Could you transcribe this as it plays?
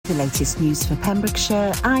the latest news for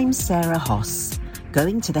Pembrokeshire, I'm Sarah Hoss.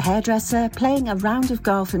 Going to the hairdresser, playing a round of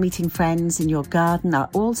golf and meeting friends in your garden are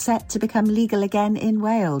all set to become legal again in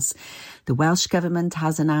Wales. The Welsh Government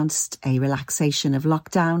has announced a relaxation of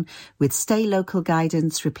lockdown with stay local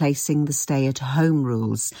guidance replacing the stay-at-home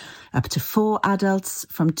rules. Up to 4 adults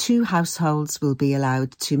from 2 households will be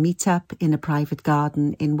allowed to meet up in a private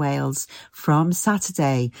garden in Wales from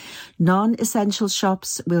Saturday. Non-essential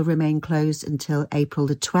shops will remain closed until April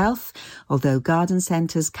the 12th, although garden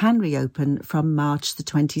centres can reopen from March the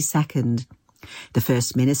 22nd. The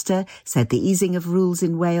First Minister said the easing of rules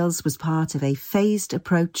in Wales was part of a phased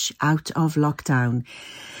approach out of lockdown.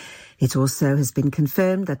 It also has been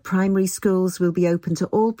confirmed that primary schools will be open to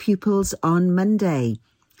all pupils on Monday.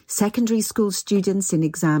 Secondary school students in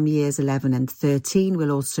exam years 11 and 13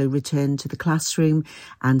 will also return to the classroom,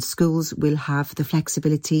 and schools will have the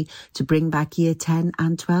flexibility to bring back year 10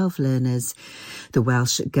 and 12 learners. The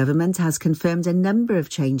Welsh Government has confirmed a number of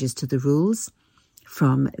changes to the rules.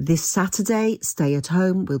 From this Saturday, stay at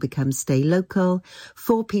home will become stay local.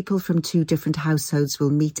 4 people from 2 different households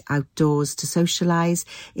will meet outdoors to socialise,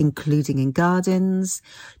 including in gardens.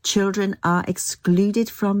 Children are excluded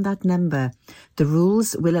from that number. The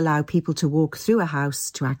rules will allow people to walk through a house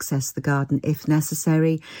to access the garden if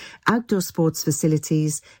necessary. Outdoor sports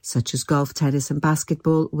facilities, such as golf, tennis and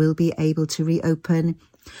basketball, will be able to reopen.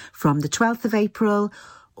 From the 12th of April,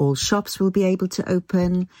 all shops will be able to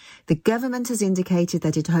open. The government has indicated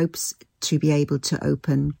that it hopes to be able to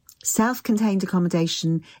open self-contained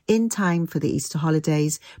accommodation in time for the Easter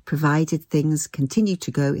holidays, provided things continue to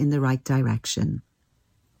go in the right direction.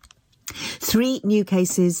 3 new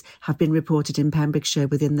cases have been reported in Pembrokeshire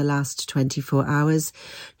within the last 24 hours.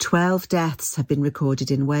 12 deaths have been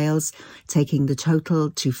recorded in Wales, taking the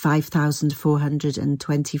total to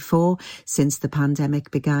 5,424 since the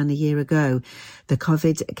pandemic began a year ago. The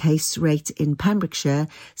COVID case rate in Pembrokeshire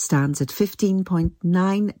stands at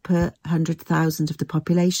 15.9 per 100,000 of the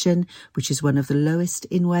population, which is one of the lowest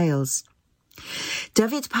in Wales.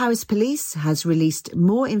 Dyfed-Powys Police has released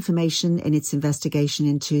more information in its investigation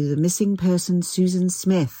into the missing person Susan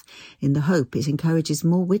Smith, in the hope it encourages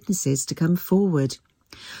more witnesses to come forward.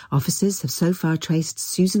 Officers have so far traced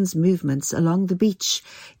Susan's movements along the beach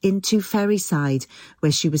into Ferryside,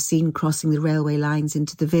 where she was seen crossing the railway lines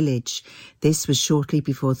into the village. This was shortly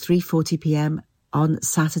before 3:40 p.m. on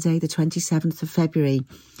Saturday, the 27th of February.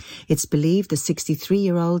 It's believed the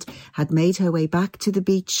 63-year-old had made her way back to the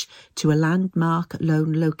beach to a landmark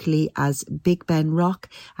known locally as Big Ben Rock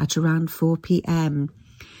at around 4 p.m.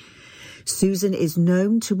 Susan is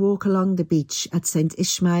known to walk along the beach at St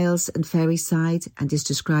Ishmael's and Ferryside and is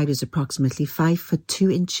described as approximately 5 foot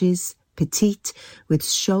 2 inches, petite, with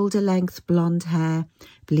shoulder-length blonde hair,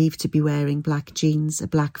 believed to be wearing black jeans, a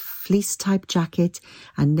black fleece-type jacket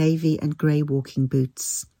and navy and grey walking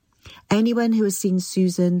boots. Anyone who has seen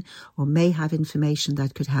Susan or may have information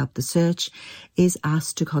that could help the search is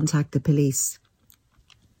asked to contact the police.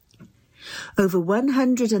 Over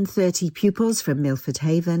 130 pupils from Milford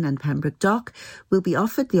Haven and Pembroke Dock will be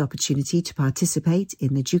offered the opportunity to participate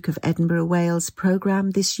in the Duke of Edinburgh Wales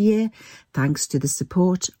programme this year, thanks to the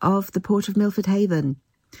support of the Port of Milford Haven.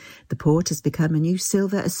 The Port has become a new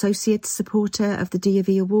Silver Associate supporter of the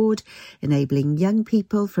D.A.V. Award, enabling young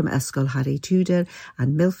people from Ysgol Harry Tudor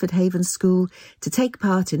and Milford Haven School to take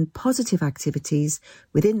part in positive activities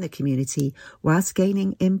within the community whilst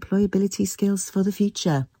gaining employability skills for the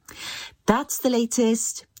future. That's the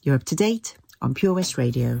latest. You're up to date on Pure West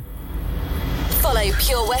Radio. Follow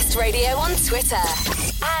Pure West Radio on Twitter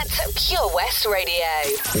at Pure West Radio.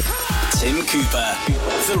 Tim Cooper,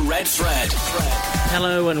 The Red Thread.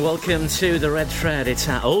 Hello and welcome to The Red Thread. It's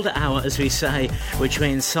our older hour, as we say, which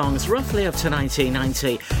means songs roughly up to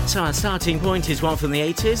 1990. So our starting point is one from the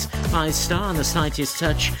 80s, by Star and the Slightest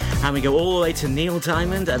Touch, and we go all the way to Neil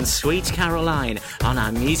Diamond and Sweet Caroline on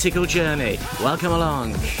our musical journey. Welcome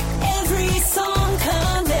along. Every song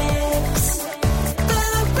connects.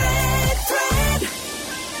 The Red Thread.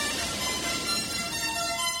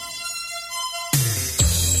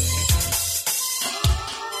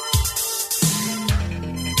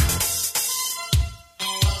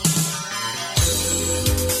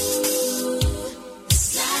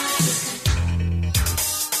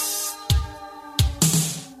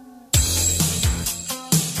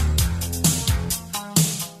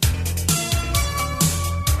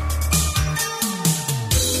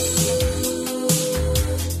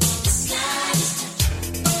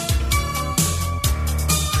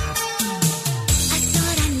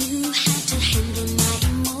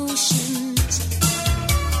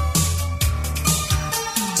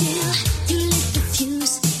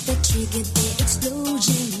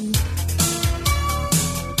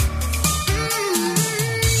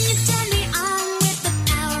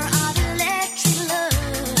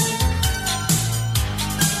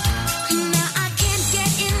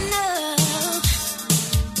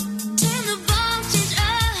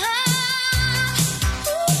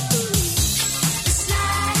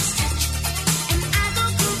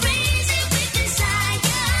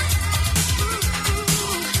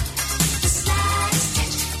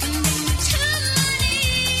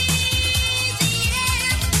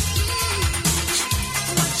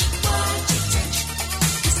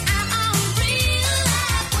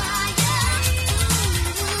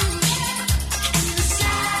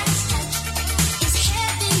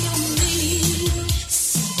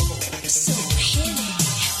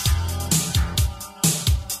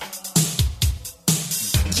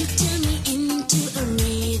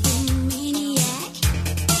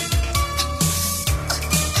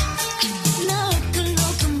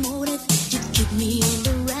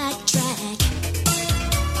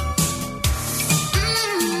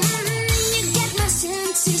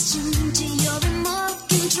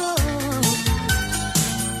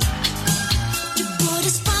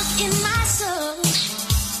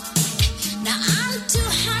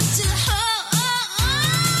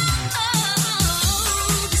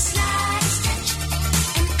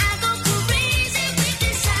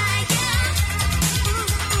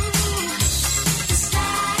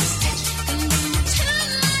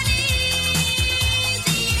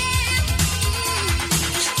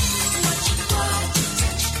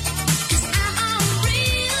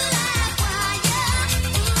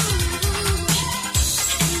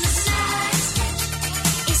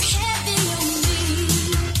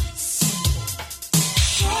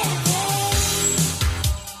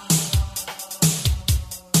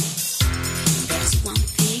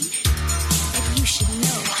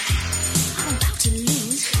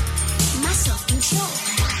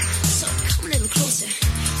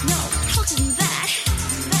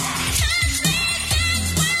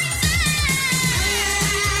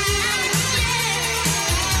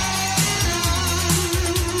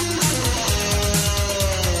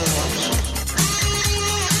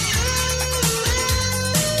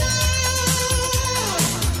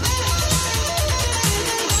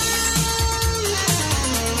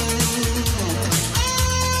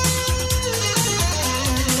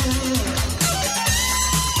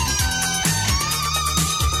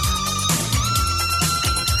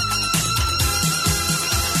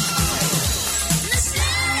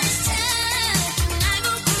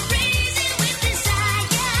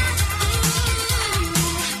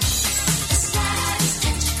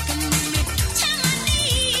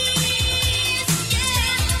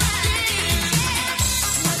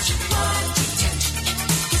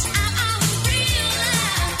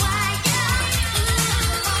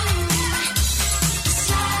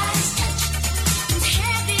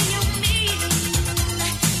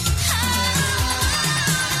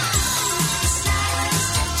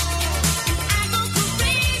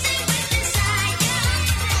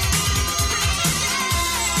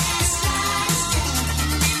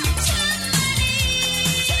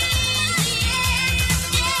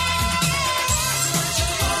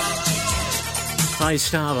 Five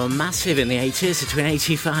Star were massive in the 80s, between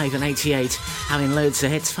 85 and 88, having loads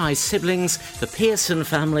of hits. Five siblings, the Pearson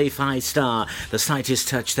family, Five Star, the slightest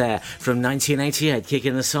touch there from 1988,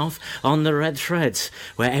 kicking us off on the Red Thread,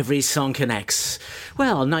 where every song connects.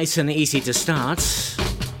 Well, nice and easy to start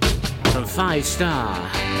from Five Star.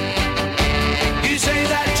 You say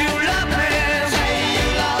that you love me. Say you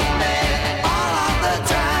love me. All of the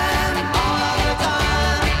time. All of the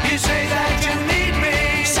time. You say that you need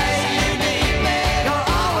me. Say you need me. You'll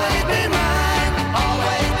always be mine.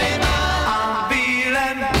 Always be mine. I'm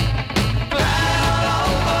feeling glad all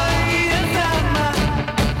over. Yes, I'm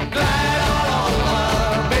glad all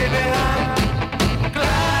over. Baby, I'm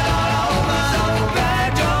glad all over. So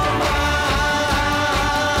glad you're mine.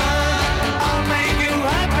 I'll make you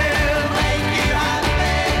happy.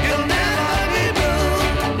 You'll never be blue.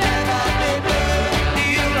 Never be blue.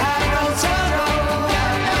 You'll have no sorrow.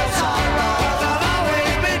 No sorrow. 'Cause I'll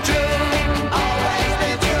always be true. Always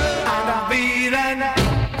be true. And I'm feeling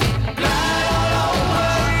glad all over.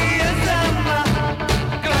 Yes, I'm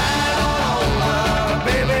glad all over.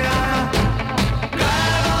 Baby, I'm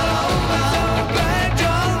glad all over. So glad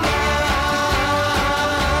you're mine.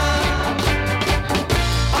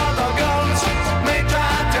 Other girls may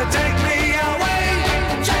try to take me away.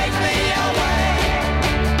 Take me away.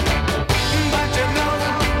 But you know,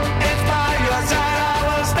 it's by your side I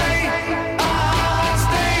will stay. I'll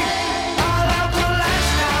stay. Our love will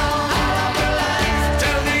last now. Our love will last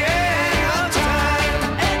till the end of time.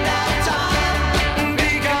 End of time.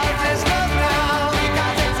 Because it's love now.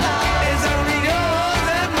 Because it's love. It's only yours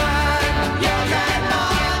and mine. Yours and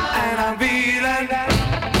mine. And I'm feeling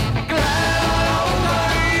glad all over.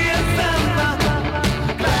 Yes, I'm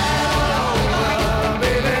glad all over.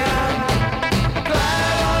 Baby, I'm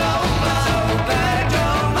glad all over. So glad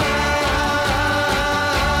you're mine.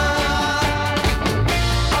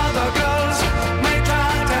 Other girls may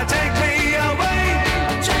try to take me away.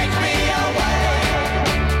 Take me away.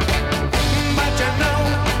 But you know,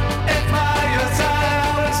 if by your side I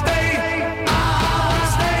will stay. I'll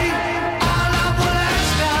stay. Our love will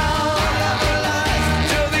last now. Our love will last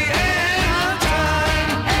till the end of time.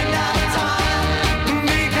 End of time.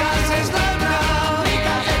 Because it's love now.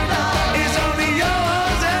 Because it's love. It's only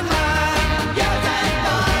yours and mine. Yours and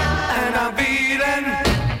mine. And I'm feeling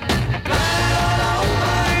glad all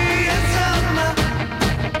over. Yes, I'm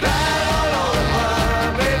glad all over.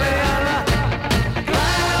 Baby, I'm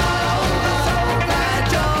glad all over. So glad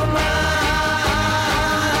you're mine.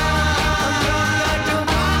 I'm glad you're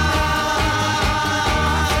mine.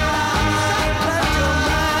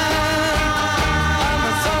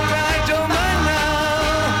 So glad you're mine now.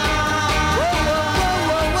 Whoa, whoa,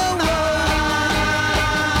 whoa, whoa, whoa.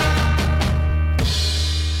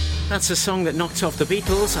 That's a song that knocked off the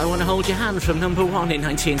Beatles, I Want to Hold Your Hand, from number 1 in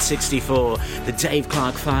 1964. The Dave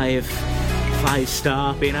Clark Five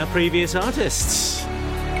Star being our previous artists.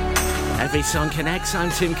 Every song connects. I'm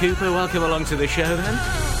Tim Cooper. Welcome along to the show then.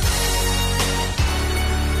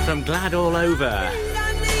 From Glad All Over. I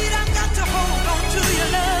got to hold on to your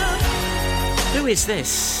love. Who is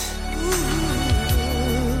this?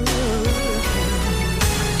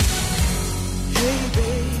 Hey,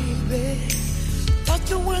 baby, thought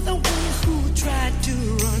you were the one who tried to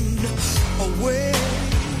run away.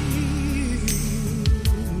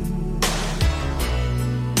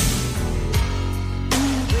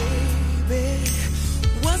 Ooh, baby,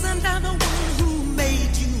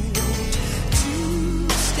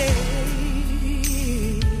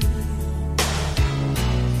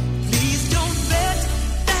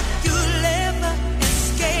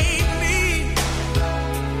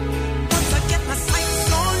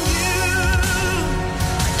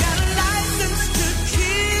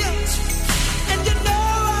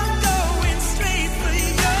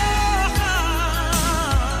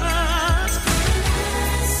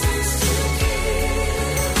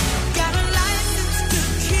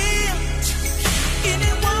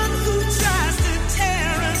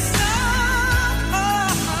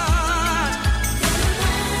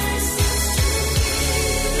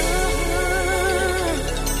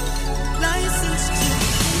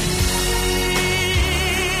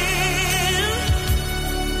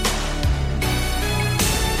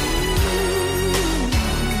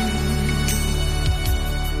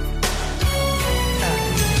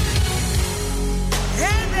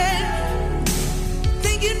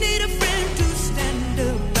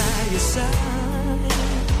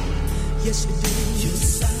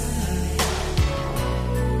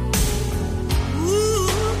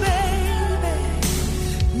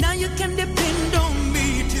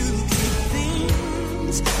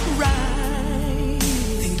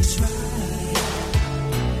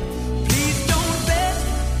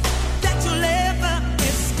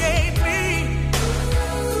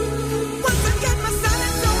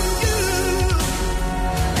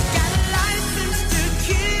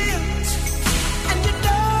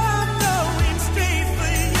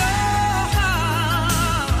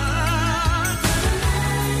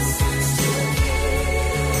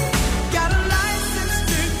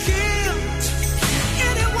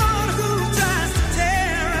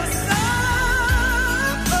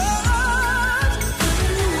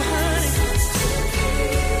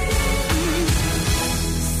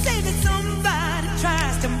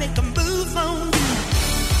 to make a move on you.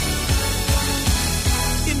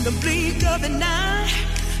 In the blink of an eye,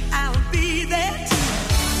 I'll be there too.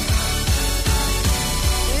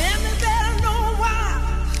 And they better know why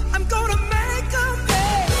I'm gonna make them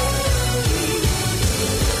pay.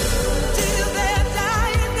 Till their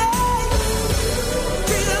dying day,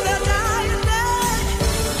 till their dying day,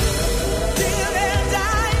 till their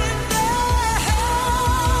dying day.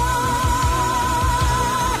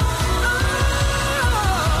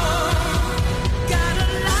 Got a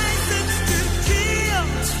license to kill,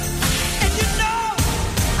 and you know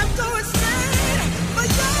I'm going straight for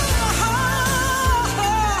your heart,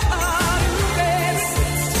 baby.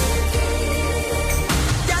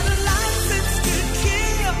 Got a license to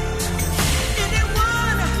kill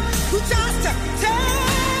anyone who tries to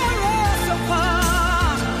tear us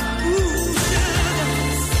apart. Ooh, sugar.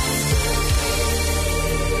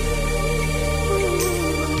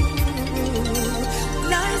 Ooh,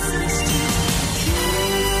 license to kill.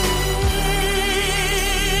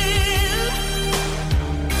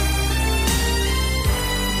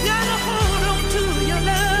 Gotta hold on to your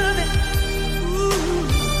loving. Ooh,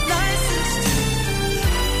 license to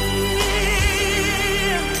kill.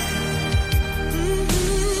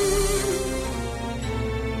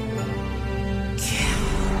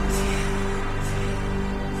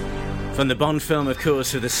 From the Bond film, of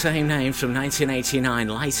course, with the same name from 1989,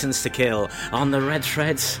 License to Kill, on the Red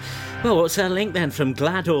Threads. Well, what's our link then from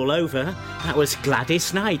Glad All Over? That was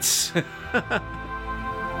Gladys Knight.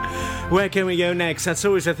 Where can we go next? That's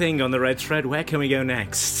always a thing on the Red Thread. Where can we go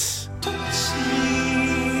next?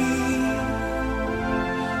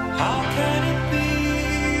 How can it be?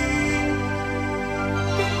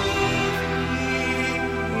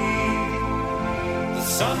 The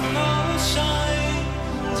sun always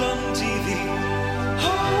shines on TV.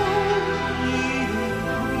 Hold me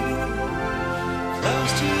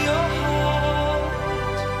close to your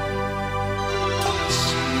heart. Touch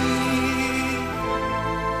me.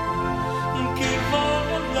 Give all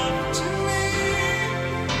your love to me.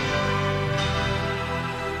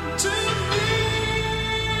 To me.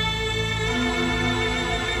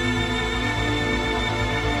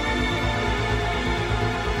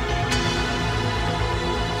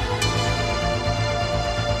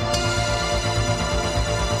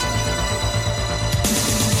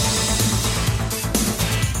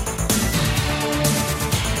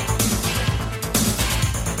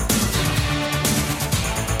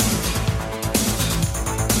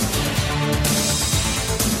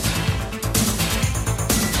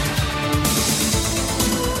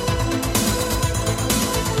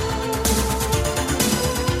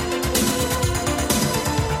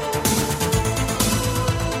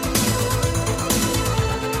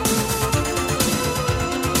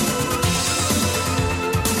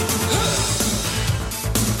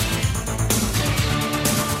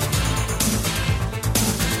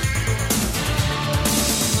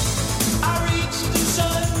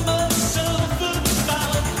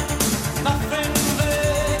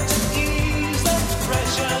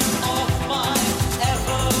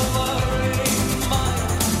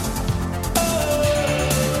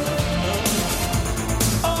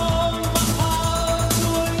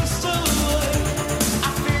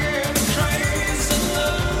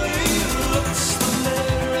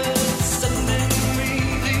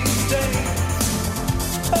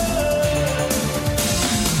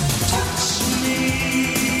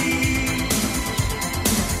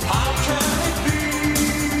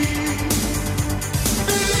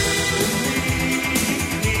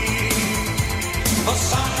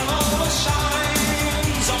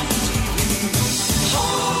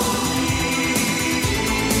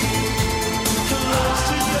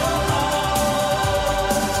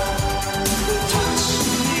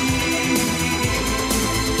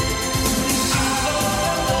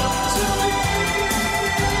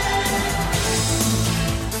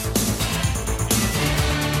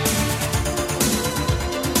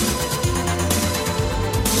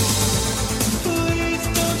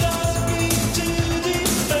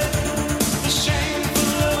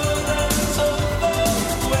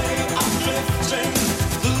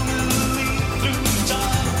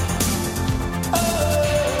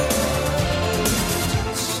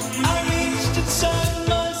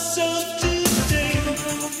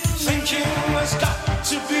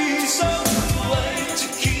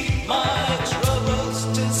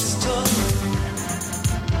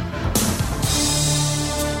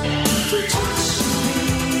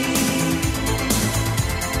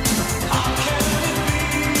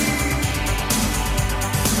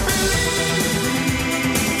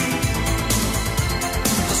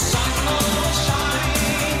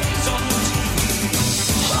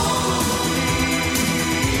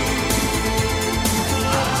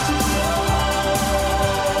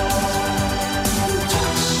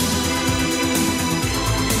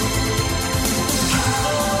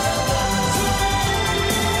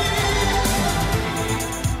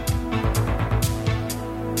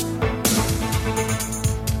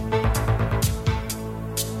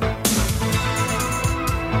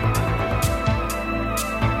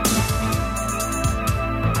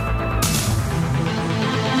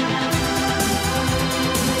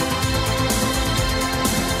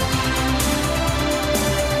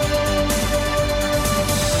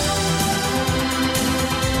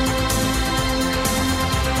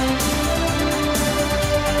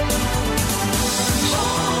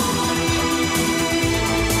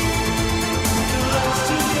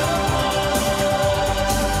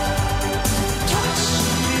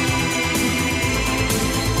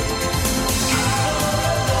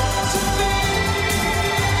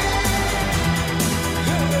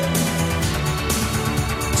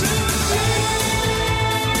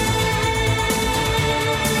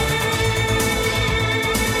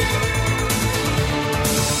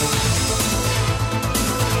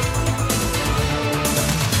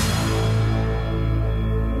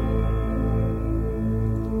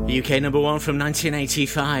 UK number one from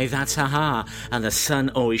 1985, that's Aha, and the sun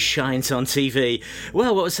always shines on TV.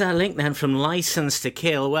 Well, what was that link then from License to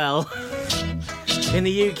Kill? Well, in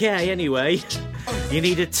the UK anyway, you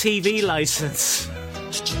need a TV licence.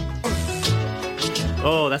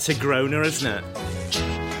 Oh, that's a groaner, isn't it?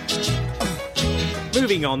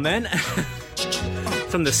 Moving on then,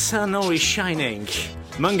 from the sun always shining,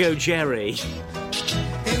 Mungo Jerry.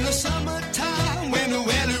 In the summertime when the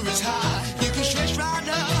weather is high, you can stretch right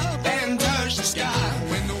up and touch the sky.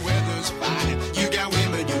 When the weather's fine, you got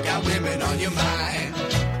women on your mind.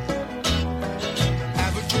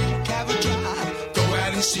 Have a drink, have a drive, go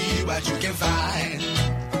out and see what you can find.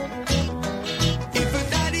 If a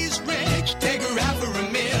daddy's rich, take her out for a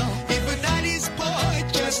meal. If a daddy's poor,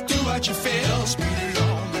 just do what you feel. Speed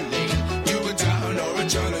along the lane, do a turn or a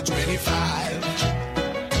turn of 25.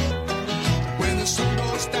 When the sun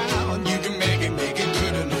goes down, you can make it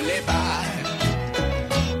good and live by.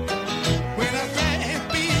 We're not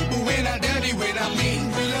bad people, we're not dirty, we're not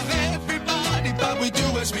mean. We love everybody, but we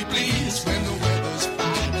do as we please. When the weather's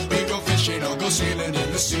fine, we go fishing or go sailing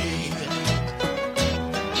in the sea.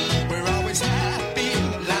 We're always happy,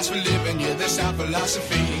 lives we're living, yeah, that's our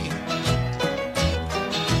philosophy.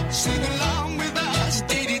 Sing along with us,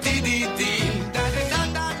 dee-dee-dee-dee-dee,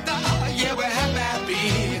 da-da-da-da-da, yeah, we're happy.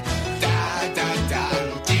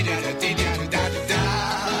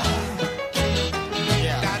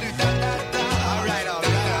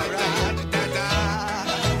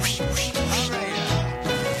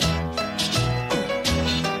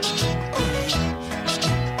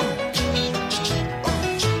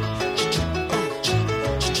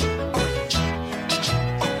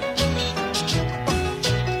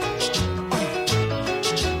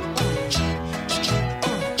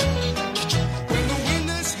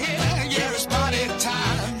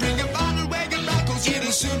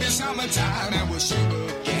 Summertime and we'll sing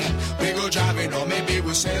again. We go driving or maybe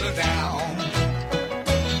we'll settle down.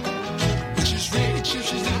 If she's rich, if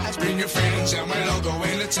she's nice, bring your friends and we'll all go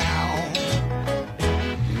into town.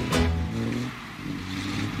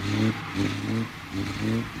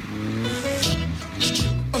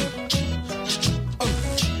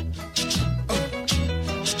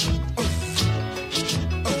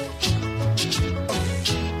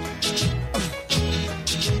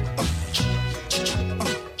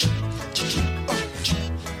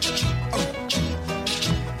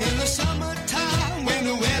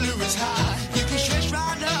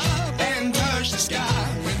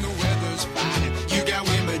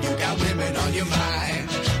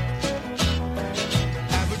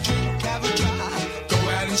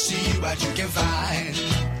 You can find.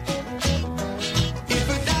 If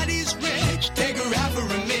a daddy's rich, take her out for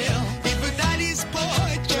a meal. If a daddy's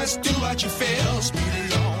poor, just do what you feel.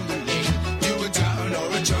 Speed along the lane, do a turn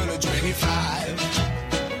or a turn of 25.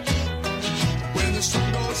 When the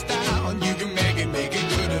sun goes down, you can make it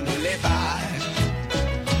good and live by.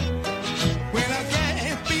 We're not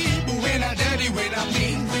bad people, we're not dirty, we're not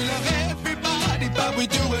mean. We love everybody, but we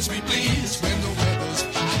do as we please. When the weather's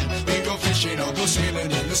fine, we go fishing or go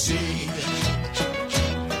sailing in the sea.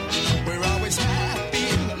 We're always happy,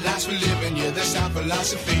 lives we're living, yeah, that's our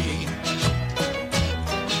philosophy.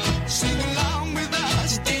 Sing along with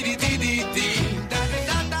us, dee-dee-dee-dee-dee,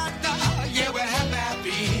 da-da-da-da-da, yeah, we're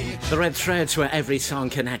happy. The red threads where every song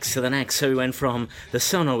connects to the next, so we went from the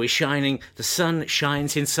sun always shining, the sun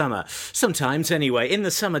shines in summer. Sometimes anyway. In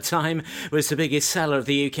the Summertime was the biggest seller of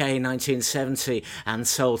the UK in 1970 and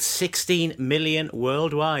sold 16 million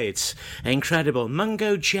worldwide. Incredible.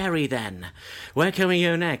 Mungo Jerry then. Where can we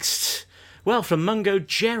go next? Well, from Mungo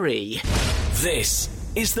Jerry. This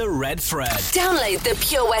is the Red Thread. Download the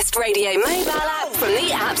Pure West Radio mobile app from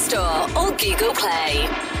the App Store or Google Play.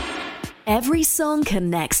 Every song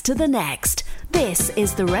connects to the next. This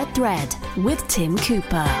is The Red Thread with Tim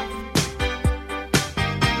Cooper.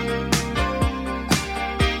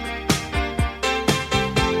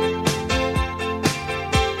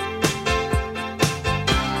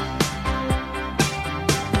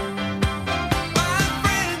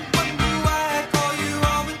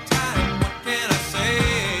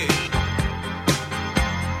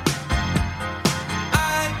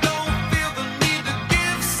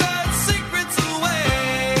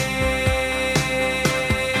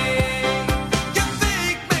 You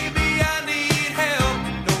think maybe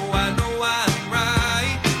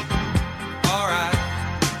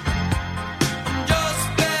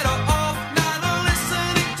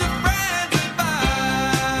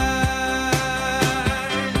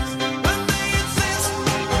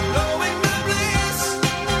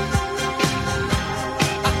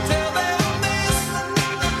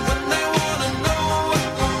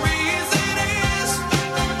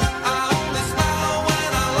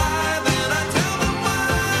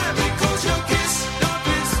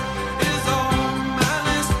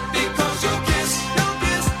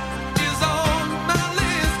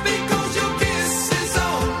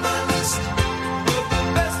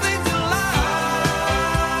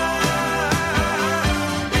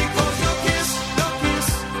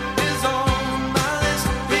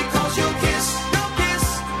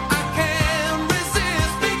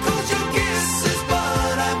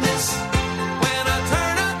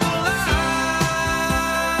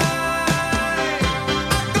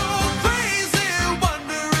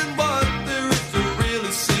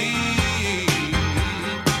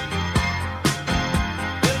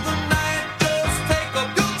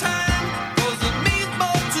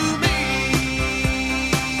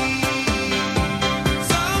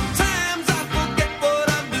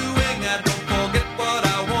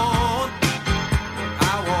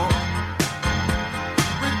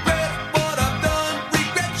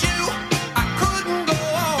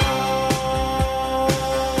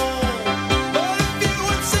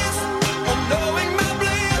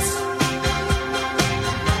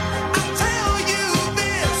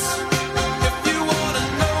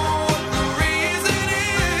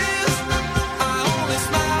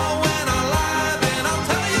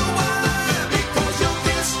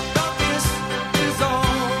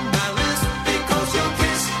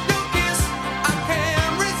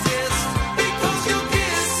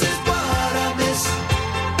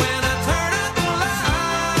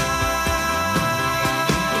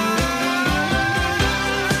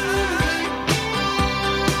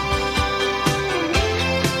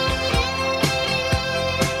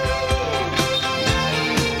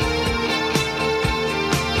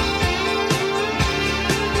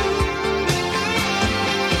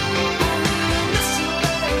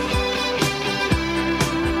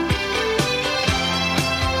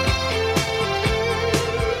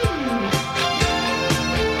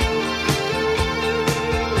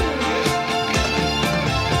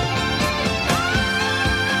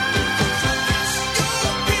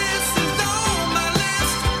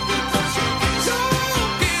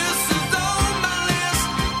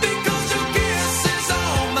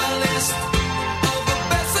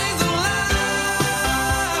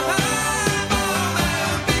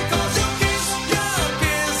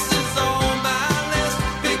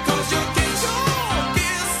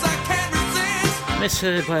Best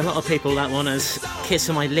heard by a lot of people, that one, as Kiss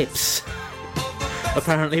on My Lips,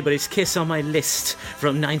 apparently, but it's Kiss on My List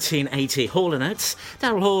from 1980. Hall and Oates,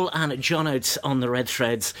 Daryl Hall and John Oates on the Red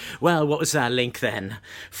Threads. Well, what was our link then?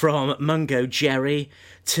 From Mungo Jerry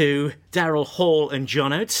to Daryl Hall and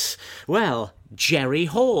John Oates? Well, Jerry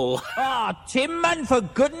Hall. Oh, Tim, man, for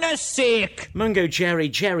goodness sake. Mungo Jerry,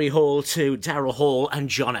 Jerry Hall to Daryl Hall and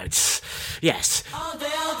John Oates. Yes. All day.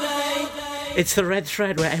 It's the Red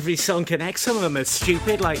Thread where every song connects. Some of them are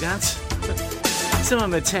stupid like that. Some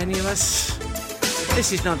of them are tenuous.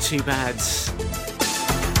 This is not too bad.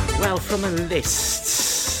 Well, from a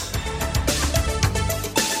list.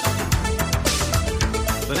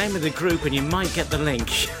 The name of the group, and you might get the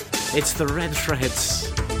link. It's the Red Threads.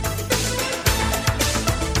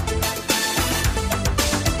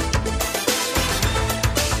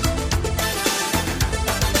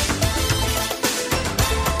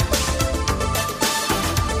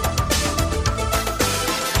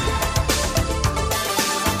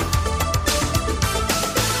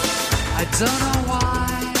 Don't know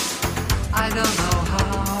why, I don't know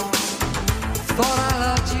how. Thought I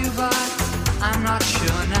loved you, but I'm not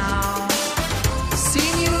sure now.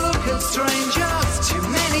 Seen you look at strangers too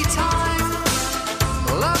many times.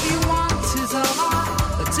 The love you want is of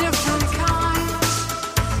a different kind.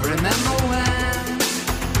 Remember when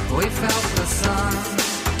we felt the sun,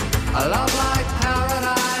 a love like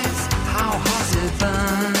paradise, how hot it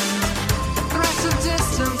burned. Threat of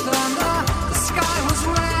distant thunder, the sky was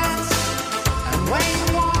red. When you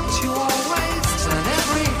want, you always turn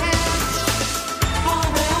every head. All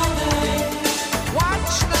day.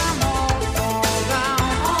 Watch them all fall down.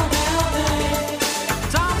 All day.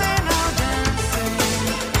 Domino dancing.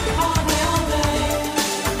 All day.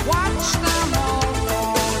 Watch them all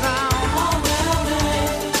fall down. All day.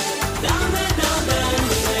 Domino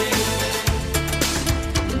dancing.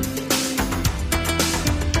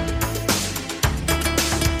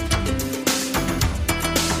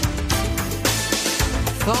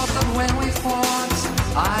 Thought that when we fought,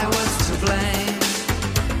 I was to blame.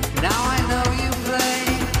 Now I know you play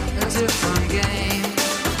a different game.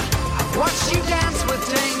 I've watched you dance with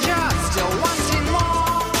danger, still wanting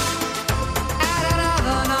more. Add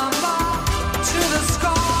another number to the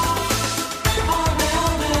score. All day.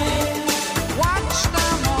 Watch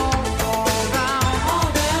them all fall down. All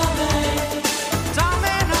day.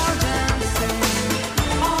 Domino dancing.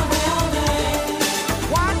 All day.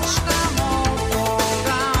 Watch them all fall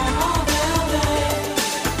down. All day.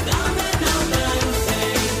 Domino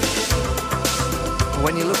dancing.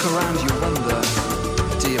 When you look around, you wonder,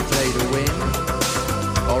 do you play to win?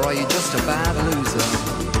 Or are you just a bad loser?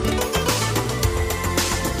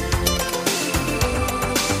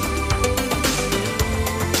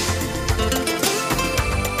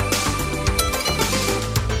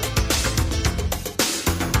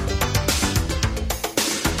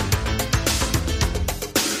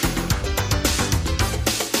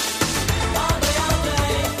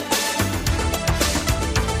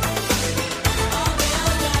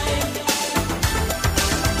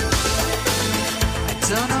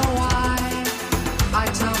 Don't know why, I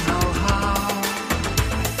don't know how.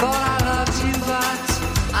 Thought I loved you, but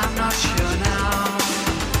I'm not sure now.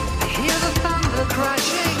 I hear the thunder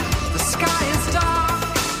crashing, the sky is dark,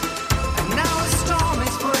 and now a storm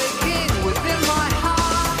is breaking within my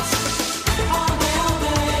heart. All day.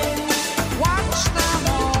 Watch them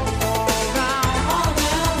all fall down. All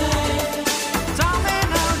day.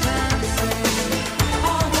 Domino dancing.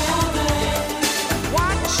 All day.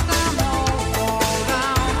 Watch them all fall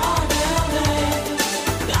down. All day.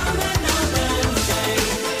 Domino dancing.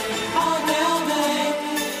 All day.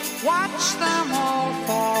 Watch them all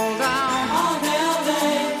fall down. All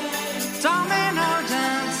day. Domino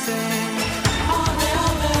dancing. All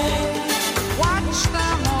day. Watch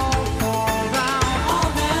them all fall down. All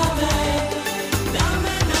day.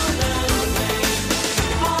 Domino dancing.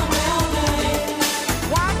 All day.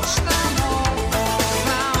 Watch them all fall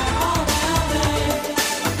down. All day.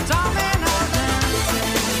 Domino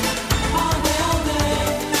dancing. All day.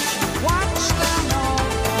 Watch them all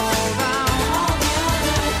fall down. All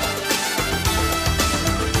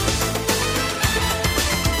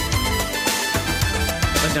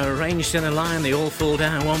When they're arranged in a line, they all fall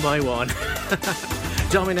down one by one.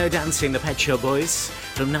 Domino Dancing, the Pet Shop Boys,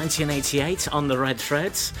 from 1988 on the Red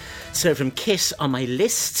Threads. So from Kiss on My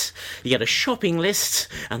List, you get a shopping list,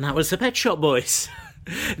 and that was the Pet Shop Boys.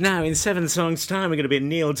 Now, in 7 songs' time, we're going to be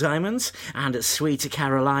Neil Diamond and Sweet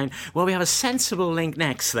Caroline. Well, we have a sensible link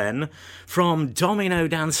next, then, from Domino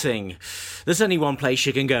Dancing. There's only one place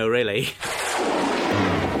you can go, really.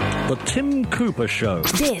 The Tim Cooper Show.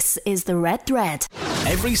 This is the Red Thread.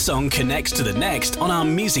 Every song connects to the next on our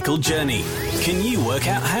musical journey. Can you work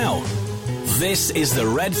out how? This is the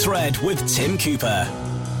Red Thread with Tim Cooper.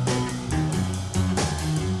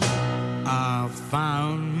 I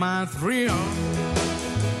found my thrill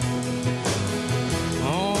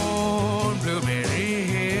on Blueberry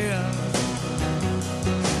Hill.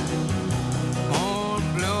 On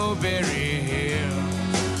Blueberry Hill.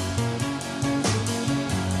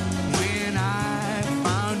 When I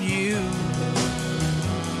found you,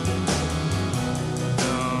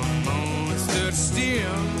 the moon stood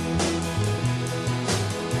still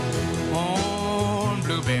on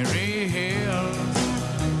Blueberry Hill.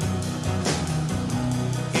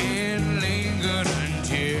 It lingered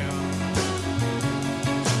until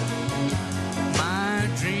my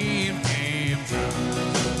dream came true.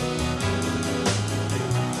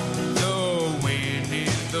 The wind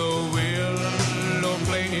in the willow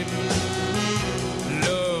played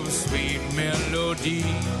love's sweet melody.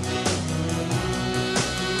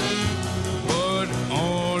 But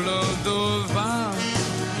all of those vows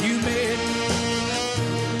you made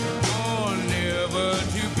are never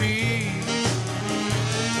to be.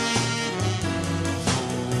 So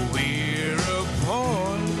we're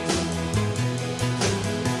apart.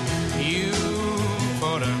 You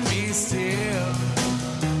thought of me still.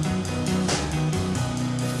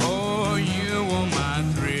 For you were my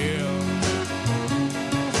thrill.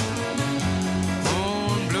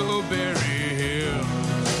 On Blueberry Hill.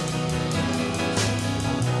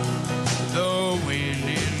 The wind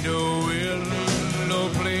in the willow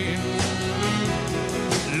played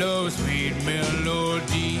love's sweet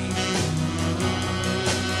melody.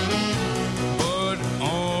 But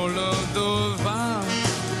all of those vows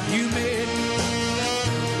you made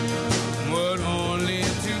were only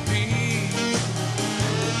to be.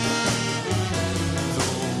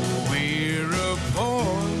 Though we're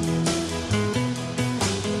apart,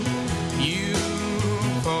 you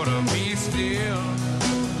thought of me still.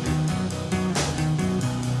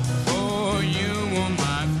 For you were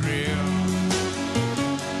my thrill.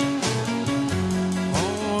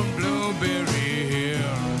 On Blueberry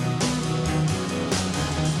Hill.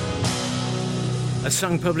 A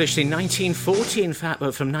song published in 1940, in fact,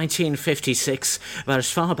 but from 1956, about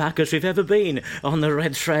as far back as we've ever been on the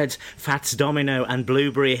Red Thread. Fats Domino and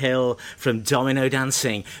Blueberry Hill from Domino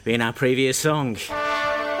Dancing being our previous song.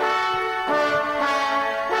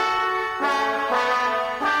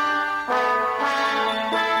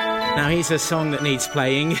 Now here's a song that needs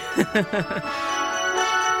playing.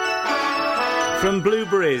 From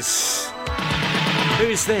Blueberries.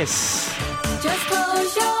 Who's this? Just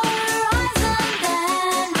close your eyes and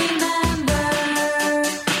then remember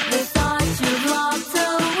the thoughts you've locked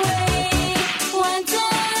away. When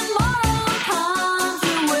tomorrow comes,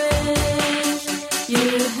 you wish you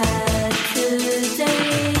had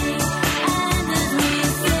today. And as we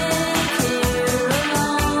sit here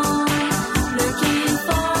alone, looking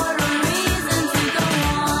for a reason to go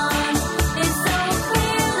on, it's so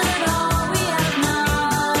clear that all we have now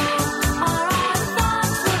are our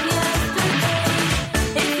thoughts of yesterday.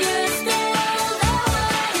 If you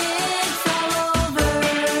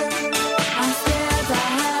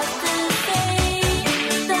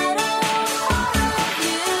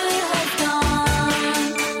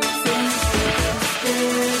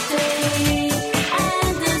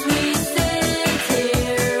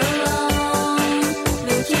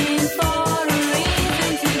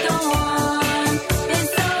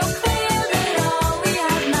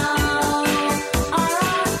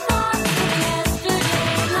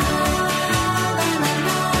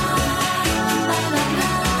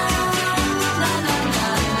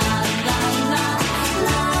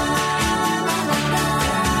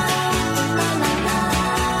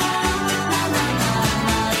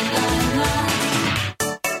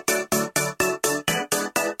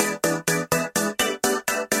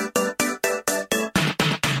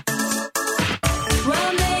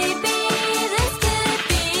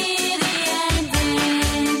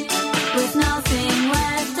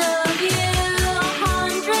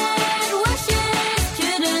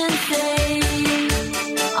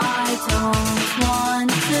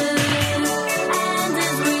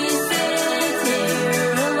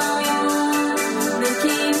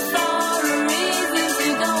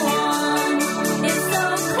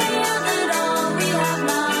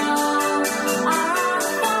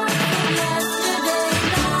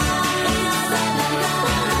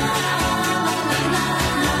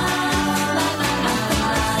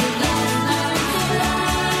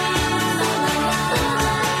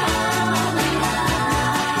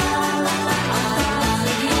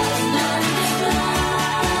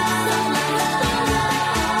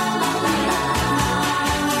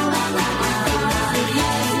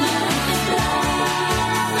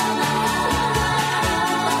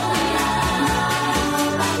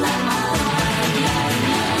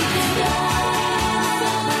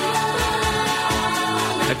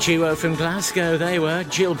Duo from Glasgow, they were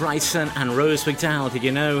Jill Bryson and Rose McDowell. Did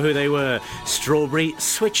you know who they were? Strawberry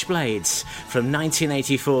Switchblades from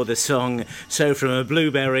 1984, the song. So from a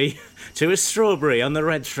blueberry to a strawberry on the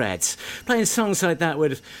Red Threads. Playing songs like that,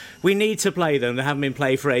 we need to play them. They haven't been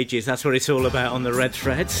played for ages. That's what it's all about on the Red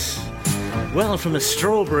Threads. Well, from a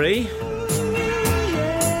strawberry,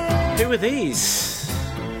 who are these?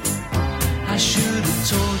 I should have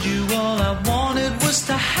told you all I wanted was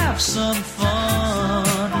to have some fun.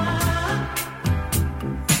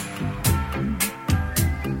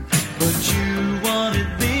 But you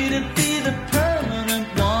wanted me to be the permanent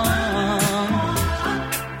one.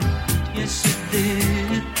 Yes, you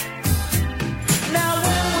did. Now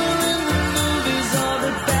when we're in the movies or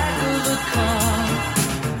the back of the car,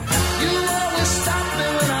 you always stop me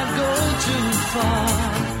when I go too far.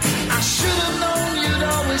 I should have known you'd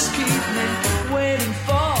always keep me waiting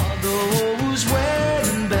for those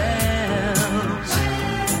wedding bells.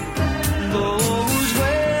 Those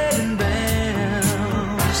wedding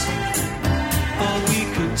bells. Oh, we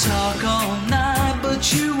could talk all night, but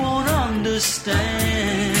you won't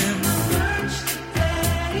understand.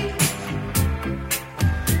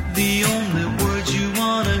 The only words you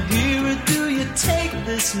wanna hear are, do you take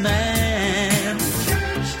this man?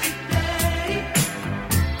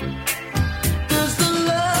 Does the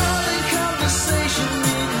loving conversation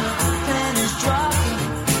mean the pen is dropping?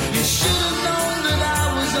 You should have known that I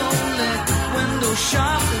was only window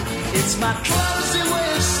shopping. It's my clumsy way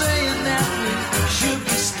of saying that we should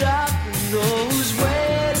be stopping those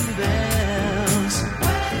wedding bells.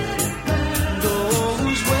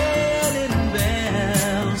 Those wedding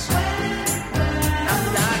bells. I'm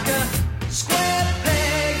like a square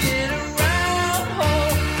peg in a round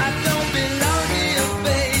hole. I don't belong here,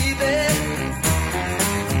 baby.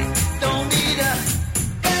 Don't need a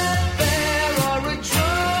fanfare or a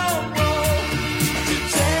drum roll to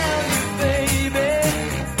tell you, baby,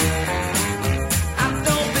 I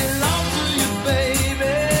don't belong to you,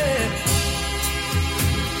 baby.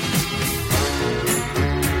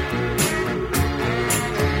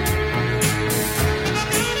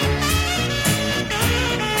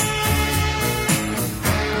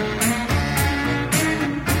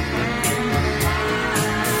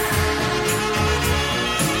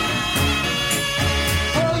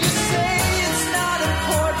 Oh, you say it's not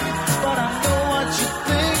important, but I know what you're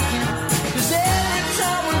thinking. 'Cause every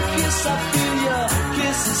time we kiss, I feel your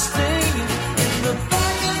kisses stinging. In the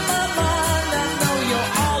back of my mind, I know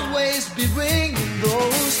you'll always be ringing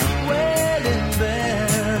those wedding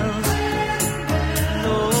bells.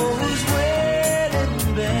 Those wedding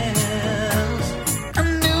bells. I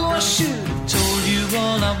knew I should have told you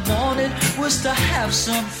all I wanted was to have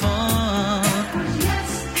some fun.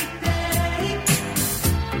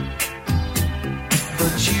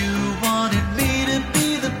 But you wanted me to be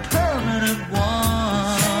the permanent one.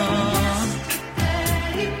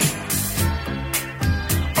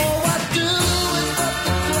 Oh, I do it, but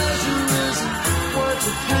the pleasure isn't worth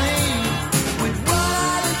the pain. We'd run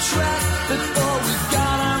out of track before we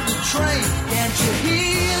got on the train. Can't you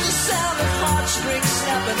hear the sound of heartstrings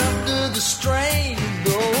snapping under the strain?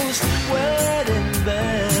 Those wedding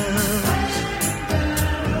bells.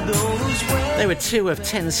 Those wedding They were two of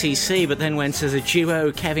 10cc, but then went as a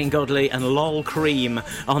duo, Kevin Godley and Lol Cream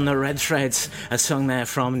on the Red Threads, a song there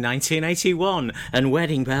from 1981. And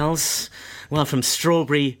Wedding Bells, well, from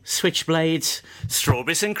Strawberry Switchblades,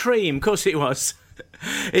 Strawberries and Cream, of course it was.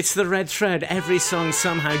 It's the Red Thread. Every song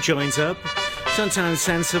somehow joins up, sometimes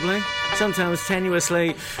sensibly, sometimes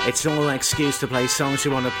tenuously. It's all an excuse to play songs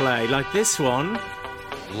you want to play, like this one.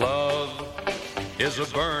 Love is a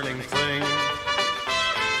burning thing,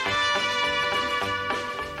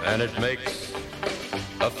 and it makes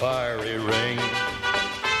a fiery ring.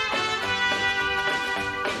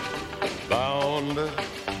 Bound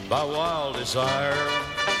by wild desire,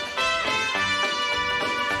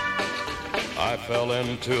 I fell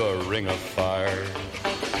into a ring of fire.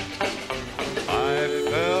 I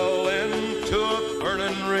fell into a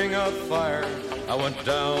burning ring of fire. I went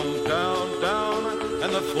down, down, down,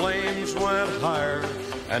 and the flames went higher.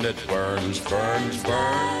 And it burns, burns,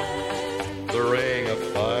 burns, the ring of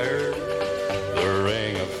fire, the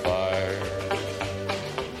ring of fire.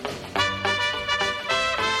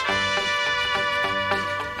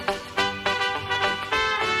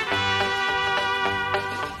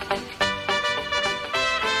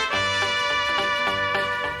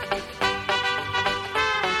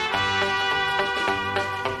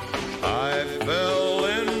 I fell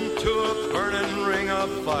into a burning ring of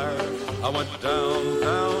fire. I went down,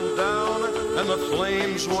 down, down, and the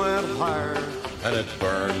flames went higher. And it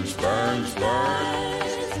burns, burns,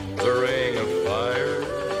 burns, the ring of fire,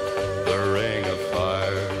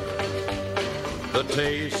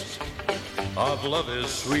 of love is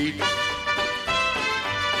sweet.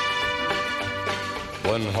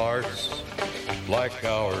 When hearts like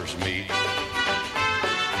ours meet,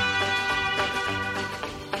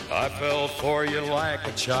 I fell for you like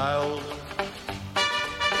a child.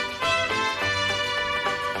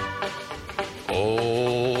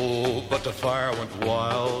 Oh, but the fire went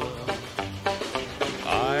wild.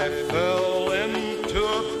 I fell into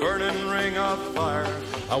a burning ring of fire.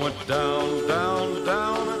 I went down, down,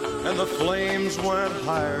 down, and the flames went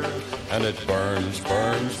higher. And it burns,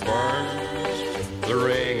 burns, burns, the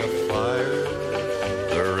ring of fire,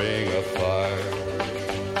 the ring of fire.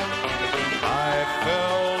 I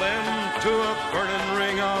fell into a burning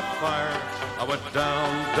ring of fire. I went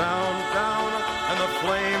down, down, down, and the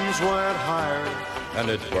flames went higher. And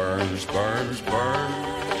it burns, burns,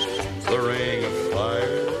 burns, the ring of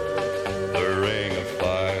fire, the ring of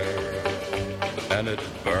fire. And it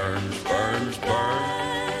burns, burns,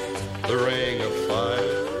 burns, the ring of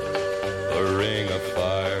fire, the ring of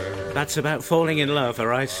fire. That's about falling in love, all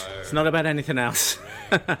right? It's not about anything else.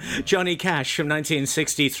 Johnny Cash from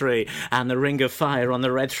 1963 and The Ring of Fire on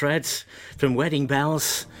the Red Threads. From Wedding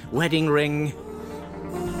Bells, Wedding Ring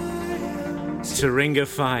to Ring of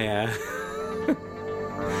Fire.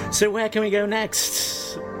 So where can we go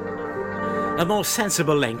next? A more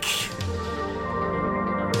sensible link.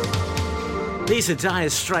 These are Dire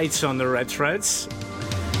Straits on the Red Threads.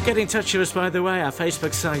 Get in touch with us, by the way, our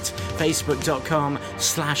Facebook site,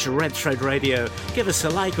 facebook.com/redthreadradio. Give us a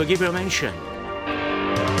like, we'll give you a mention.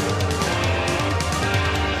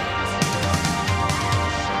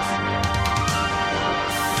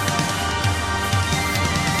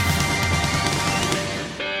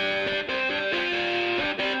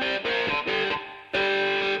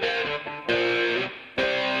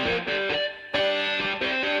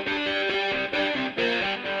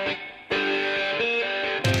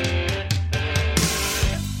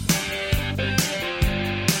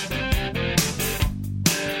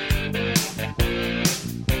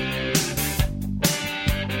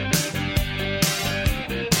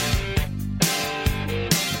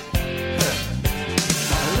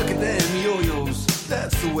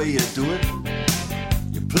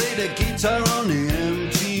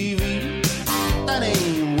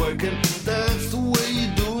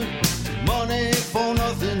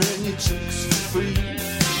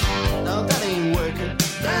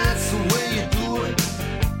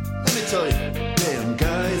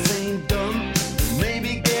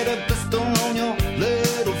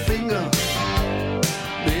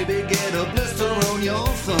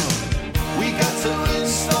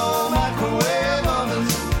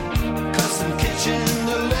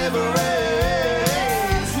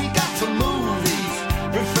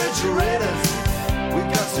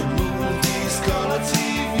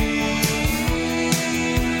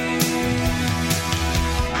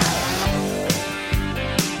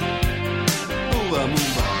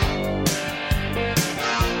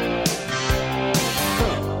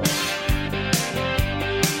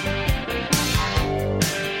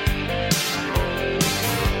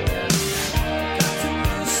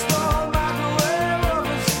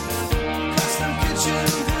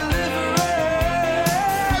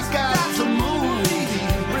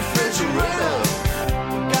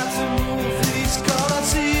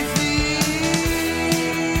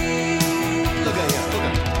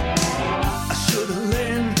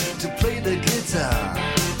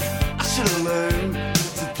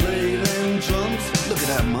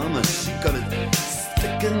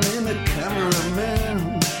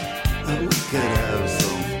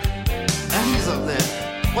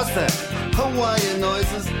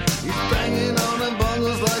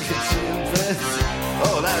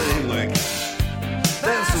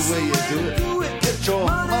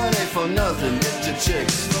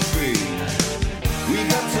 Chicks for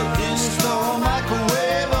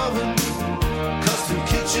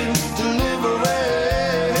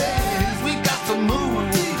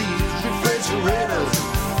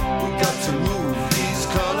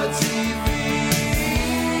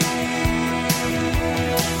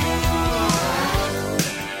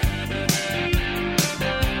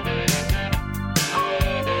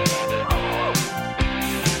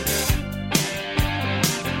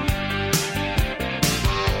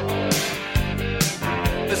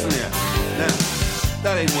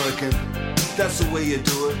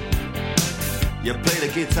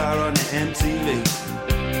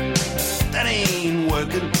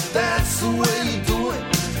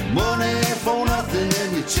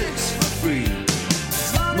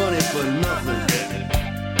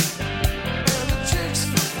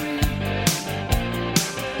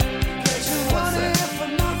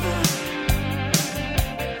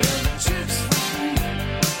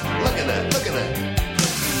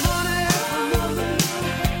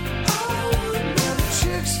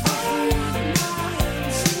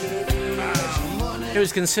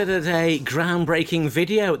was considered a groundbreaking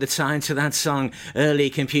video at the time to that song, early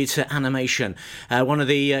computer animation. One of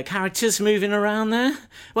the characters moving around there?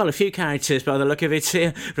 Well, a few characters by the look of it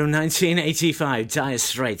here from 1985, Dire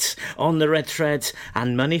Straits, On the Red Thread,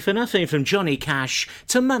 and Money for Nothing, from Johnny Cash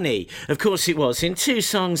to Money. Of course it was. In two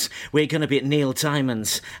songs, we're going to be at Neil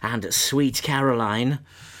Diamond and Sweet Caroline.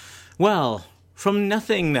 Well, from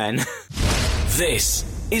nothing then. This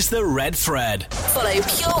is the Red Thread. Follow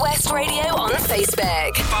Pure West Radio on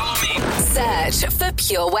Facebook. Follow me. Search for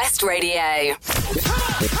Pure West Radio.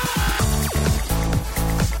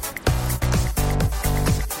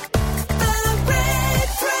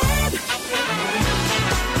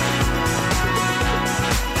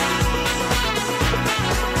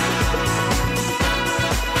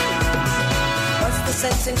 What's the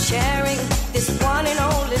sense in sharing this one and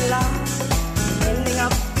only life? Ending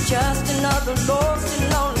up just another lost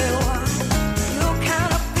and lonely one. You'll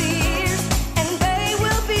count up the years and they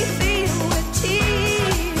will be filled with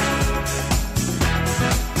tears.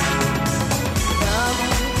 Love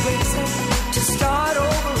and reason to start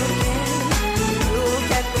over again. You'll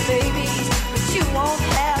get the babies, but you won't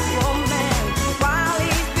have your man. While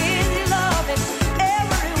he's busy loving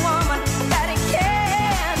every woman that he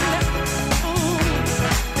can.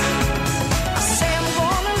 I say I'm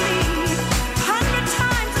gonna leave 100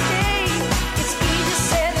 times a day. It's easy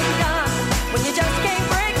said and done when you just can't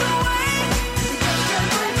break away.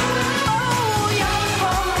 Oh, young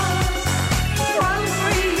hearts, run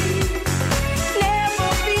free. Never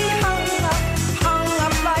be hung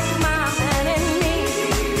up like mine and me.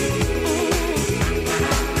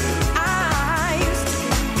 I used to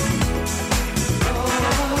be. Oh,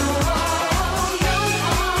 young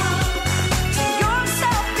heart, to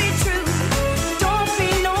yourself be true. Don't be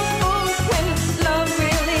no fool when love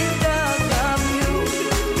really does love you.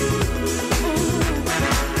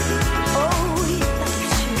 Oh, he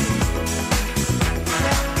loves you.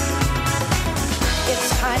 It's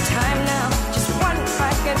high time now, just one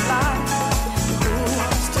crack at life. Who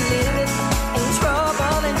wants to live it in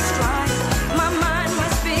trouble and strife? My mind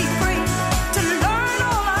must be free to learn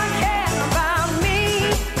all I can about me.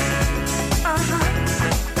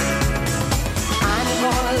 I'm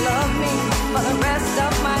gonna love me for the rest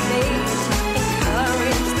of my days.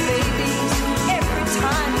 Encourage the babies every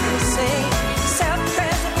time they say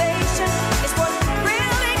self-preservation is what's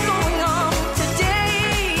really going on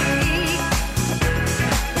today.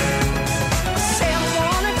 Say I'm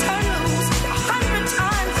gonna turn loose 100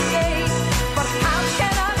 times a day, but how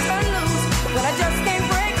can I turn loose when I just can't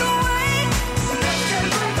break away?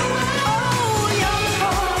 Oh, young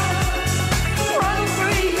heart, run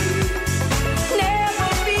free. Never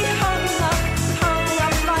be hung up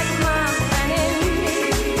like mine and me.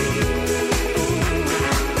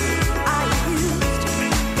 I used to be.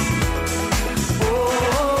 Oh,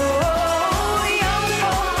 young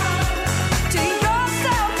heart, to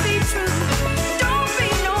yourself be true. Don't be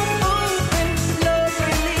no fool when love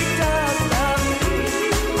really does love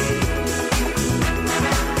you.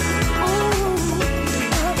 Oh,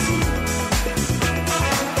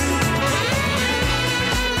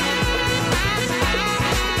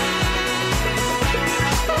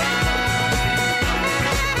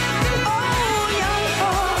 young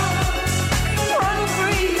heart, run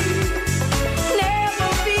free. Never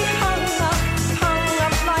be hung up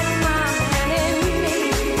like mine and me.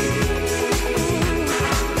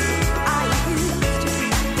 I used to be.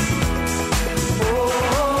 Oh,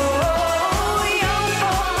 young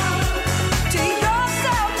heart, to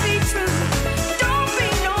yourself be true. Don't be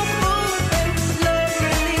no fool when love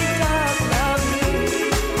really does love you.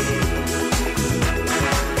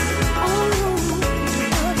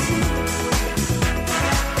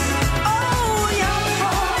 Oh, young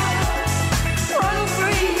heart, run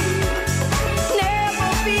free. Never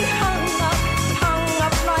be hung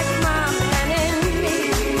up like mine and me.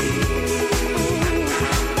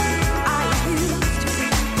 I used to be.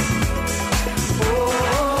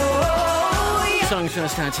 Song's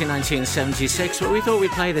first out in 1976, but we thought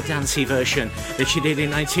we'd play the dancey version that she did in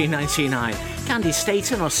 1999. Candy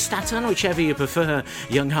Staton or Staton, whichever you prefer.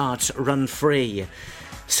 Young Heart, Run Free.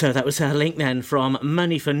 So that was her link then, from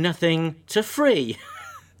Money for Nothing to Free.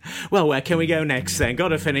 Well, where can we go next then? Got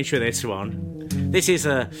to finish with this one. This is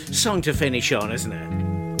a song to finish on, isn't it?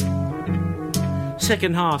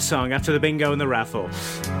 Second half song after the bingo and the raffle.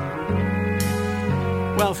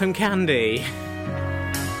 Well, from Candy.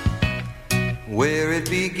 Where it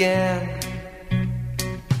began,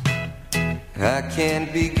 I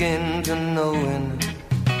can't begin to knowing,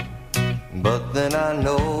 but then I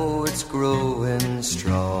know it's growing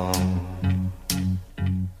strong.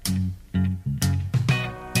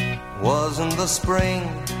 wasn't the spring,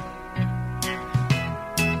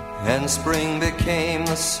 and spring became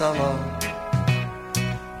the summer.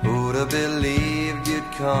 Who'd have believed you'd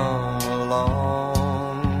come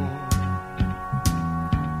along?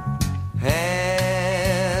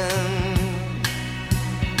 Hand,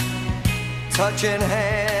 touching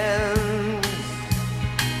hands,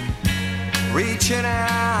 reaching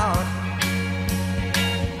out,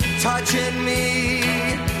 touching me,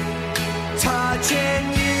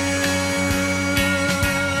 touching you.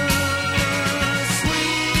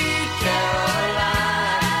 Sweet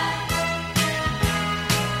Caroline,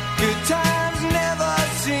 good times never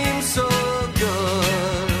seem so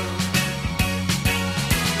good.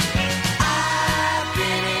 I've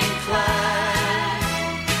been inclined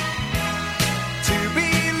to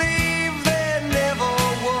believe there never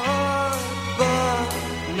was, but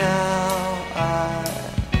now I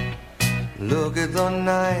look at the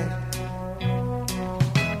night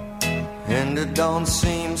and it don't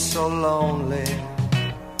seem so lonely.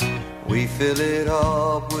 We fill it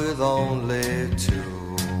up with only two.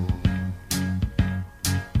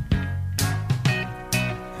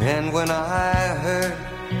 And when I heard,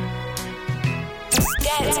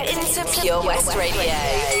 Get into Pure West Radio.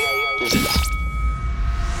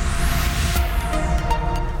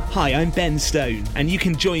 Hi, I'm Ben Stone, and you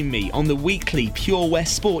can join me on the weekly Pure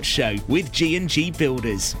West Sports Show with G&G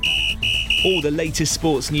Builders. All the latest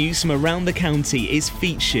sports news from around the county is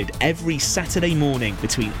featured every Saturday morning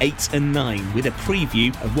between 8 and 9 with a preview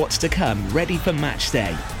of what's to come ready for match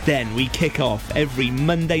day. Then we kick off every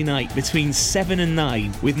Monday night between 7 and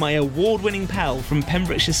 9 with my award-winning pal from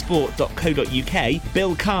PembrokeshireSport.co.uk,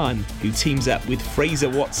 Bill Kahn, who teams up with Fraser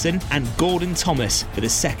Watson and Gordon Thomas for the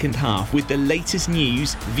second half with the latest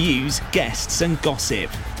news, views, guests and gossip.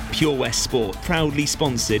 Pure West Sport, proudly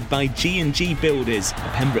sponsored by G&G Builders,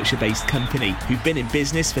 a Pembrokeshire-based company who've been in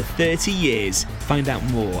business for 30 years. Find out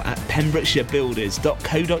more at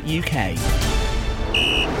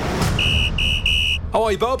pembrokeshirebuilders.co.uk. How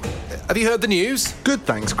are you, Bob? Have you heard the news? Good,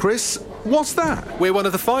 thanks, Chris. What's that? We're one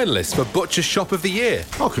of the finalists for Butcher's Shop of the Year.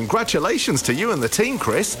 Oh, congratulations to you and the team,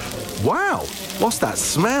 Chris. Wow, what's that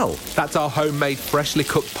smell? That's our homemade freshly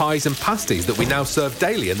cooked pies and pasties that we now serve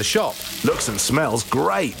daily in the shop. Looks and smells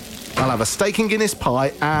great. I'll have a steak and Guinness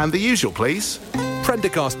pie and the usual, please.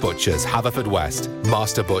 Prendergast Butchers, Haverfordwest.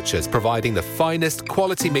 Master Butchers, providing the finest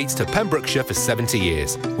quality meats to Pembrokeshire for 70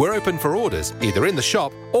 years. We're open for orders, either in the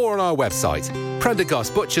shop or on our website,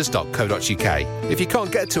 prendergastbutchers.co.uk. If you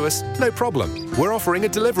can't get to us, no problem. We're offering a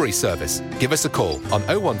delivery service. Give us a call on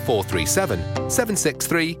 01437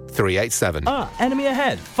 763 387. Ah, enemy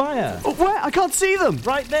ahead. Fire. Oh, where? I can't see them.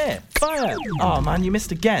 Right there. Fire. Oh, man, you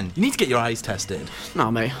missed again. You need to get your eyes tested. Nah,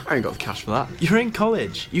 mate, I ain't got the cash for that. You're in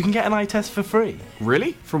college. You can get an eye test for free.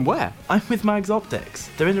 Really? From where? I'm with Mags Optics.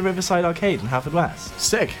 They're in the Riverside Arcade in Haverfordwest.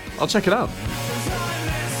 Sick. I'll check it out.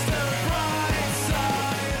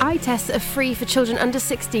 Eye tests are free for children under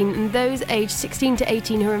 16 and those aged 16 to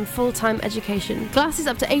 18 who are in full-time education. Glasses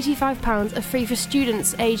up to £85 are free for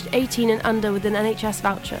students aged 18 and under with an NHS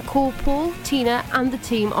voucher. Call Paul, Tina and the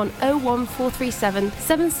team on 01437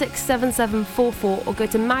 767744 or go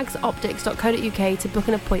to magsoptics.co.uk to book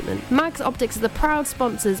an appointment. Mags Optics are the proud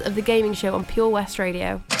sponsors of the gaming show on Pure West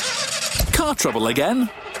Radio. Car trouble again?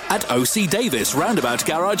 At OC Davis Roundabout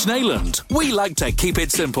Garage Neyland, we like to keep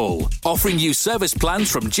it simple, offering you service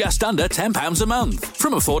plans from just under £10 a month,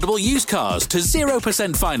 from affordable used cars to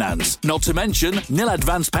 0% finance, not to mention nil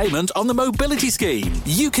advance payment on the mobility scheme.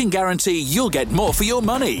 You can guarantee you'll get more for your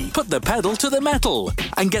money. Put the pedal to the metal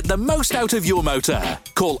and get the most out of your motor.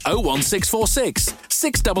 Call 01646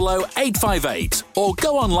 600 858 or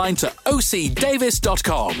go online to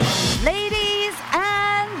ocdavis.com. Ladies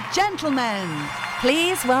and gentlemen,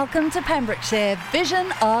 please welcome to Pembrokeshire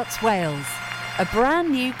Vision Arts Wales, a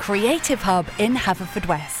brand new creative hub in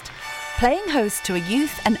Haverfordwest, playing host to a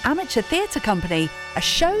youth and amateur theatre company, a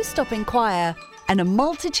show-stopping choir, and a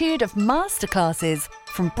multitude of masterclasses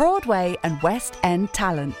from Broadway and West End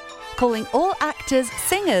talent, calling all actors,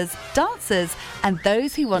 singers, dancers, and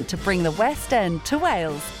those who want to bring the West End to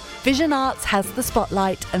Wales. Vision Arts has the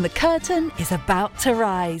spotlight and the curtain is about to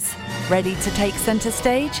rise. Ready to take centre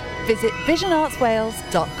stage? Visit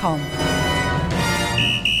visionartswales.com.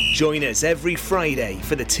 Join us every Friday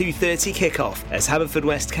for the 2:30 kickoff as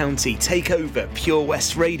Haverfordwest County take over Pure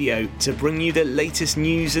West Radio to bring you the latest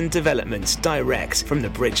news and developments direct from the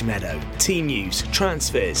Bridge Meadow. Team news,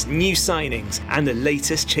 transfers, new signings and the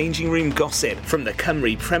latest changing room gossip from the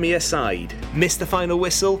Cymru Premier side. Miss the final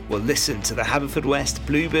whistle? Well, listen to the Haverfordwest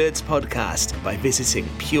Bluebirds podcast by visiting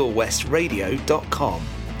purewestradio.com.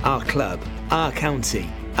 Our club, our county,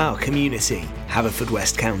 our community.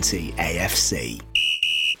 Haverfordwest County AFC.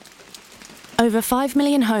 Over 5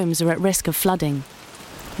 million homes are at risk of flooding,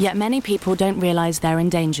 yet many people don't realise they're in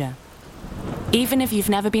danger. Even if you've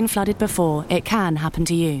never been flooded before, it can happen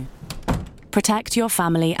to you. Protect your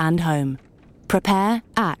family and home. Prepare,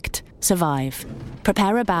 act, survive.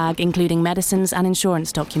 Prepare a bag including medicines and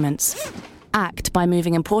insurance documents. Act by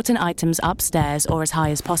moving important items upstairs or as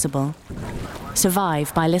high as possible.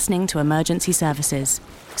 Survive by listening to emergency services.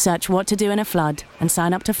 Search what to do in a flood and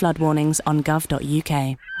sign up to flood warnings on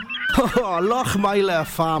gov.uk. Oh, Lochmeyler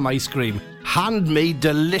Farm Ice Cream. Handmade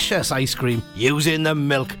delicious ice cream using the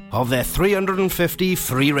milk of their 350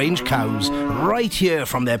 free-range cows right here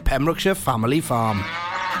from their Pembrokeshire family farm.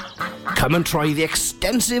 Come and try the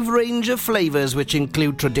extensive range of flavours which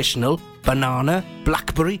include traditional, banana,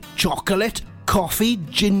 blackberry, chocolate, coffee,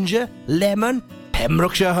 ginger, lemon,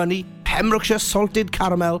 Pembrokeshire honey, Pembrokeshire salted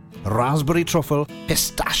caramel, raspberry truffle,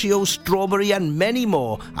 pistachio, strawberry and many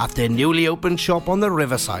more at their newly opened shop on the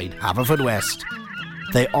Riverside, Haverfordwest.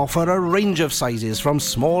 They offer a range of sizes from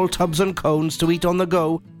small tubs and cones to eat on the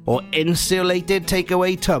go or insulated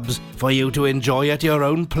takeaway tubs for you to enjoy at your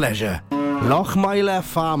own pleasure. Lochmeyler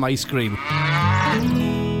Farm Ice Cream.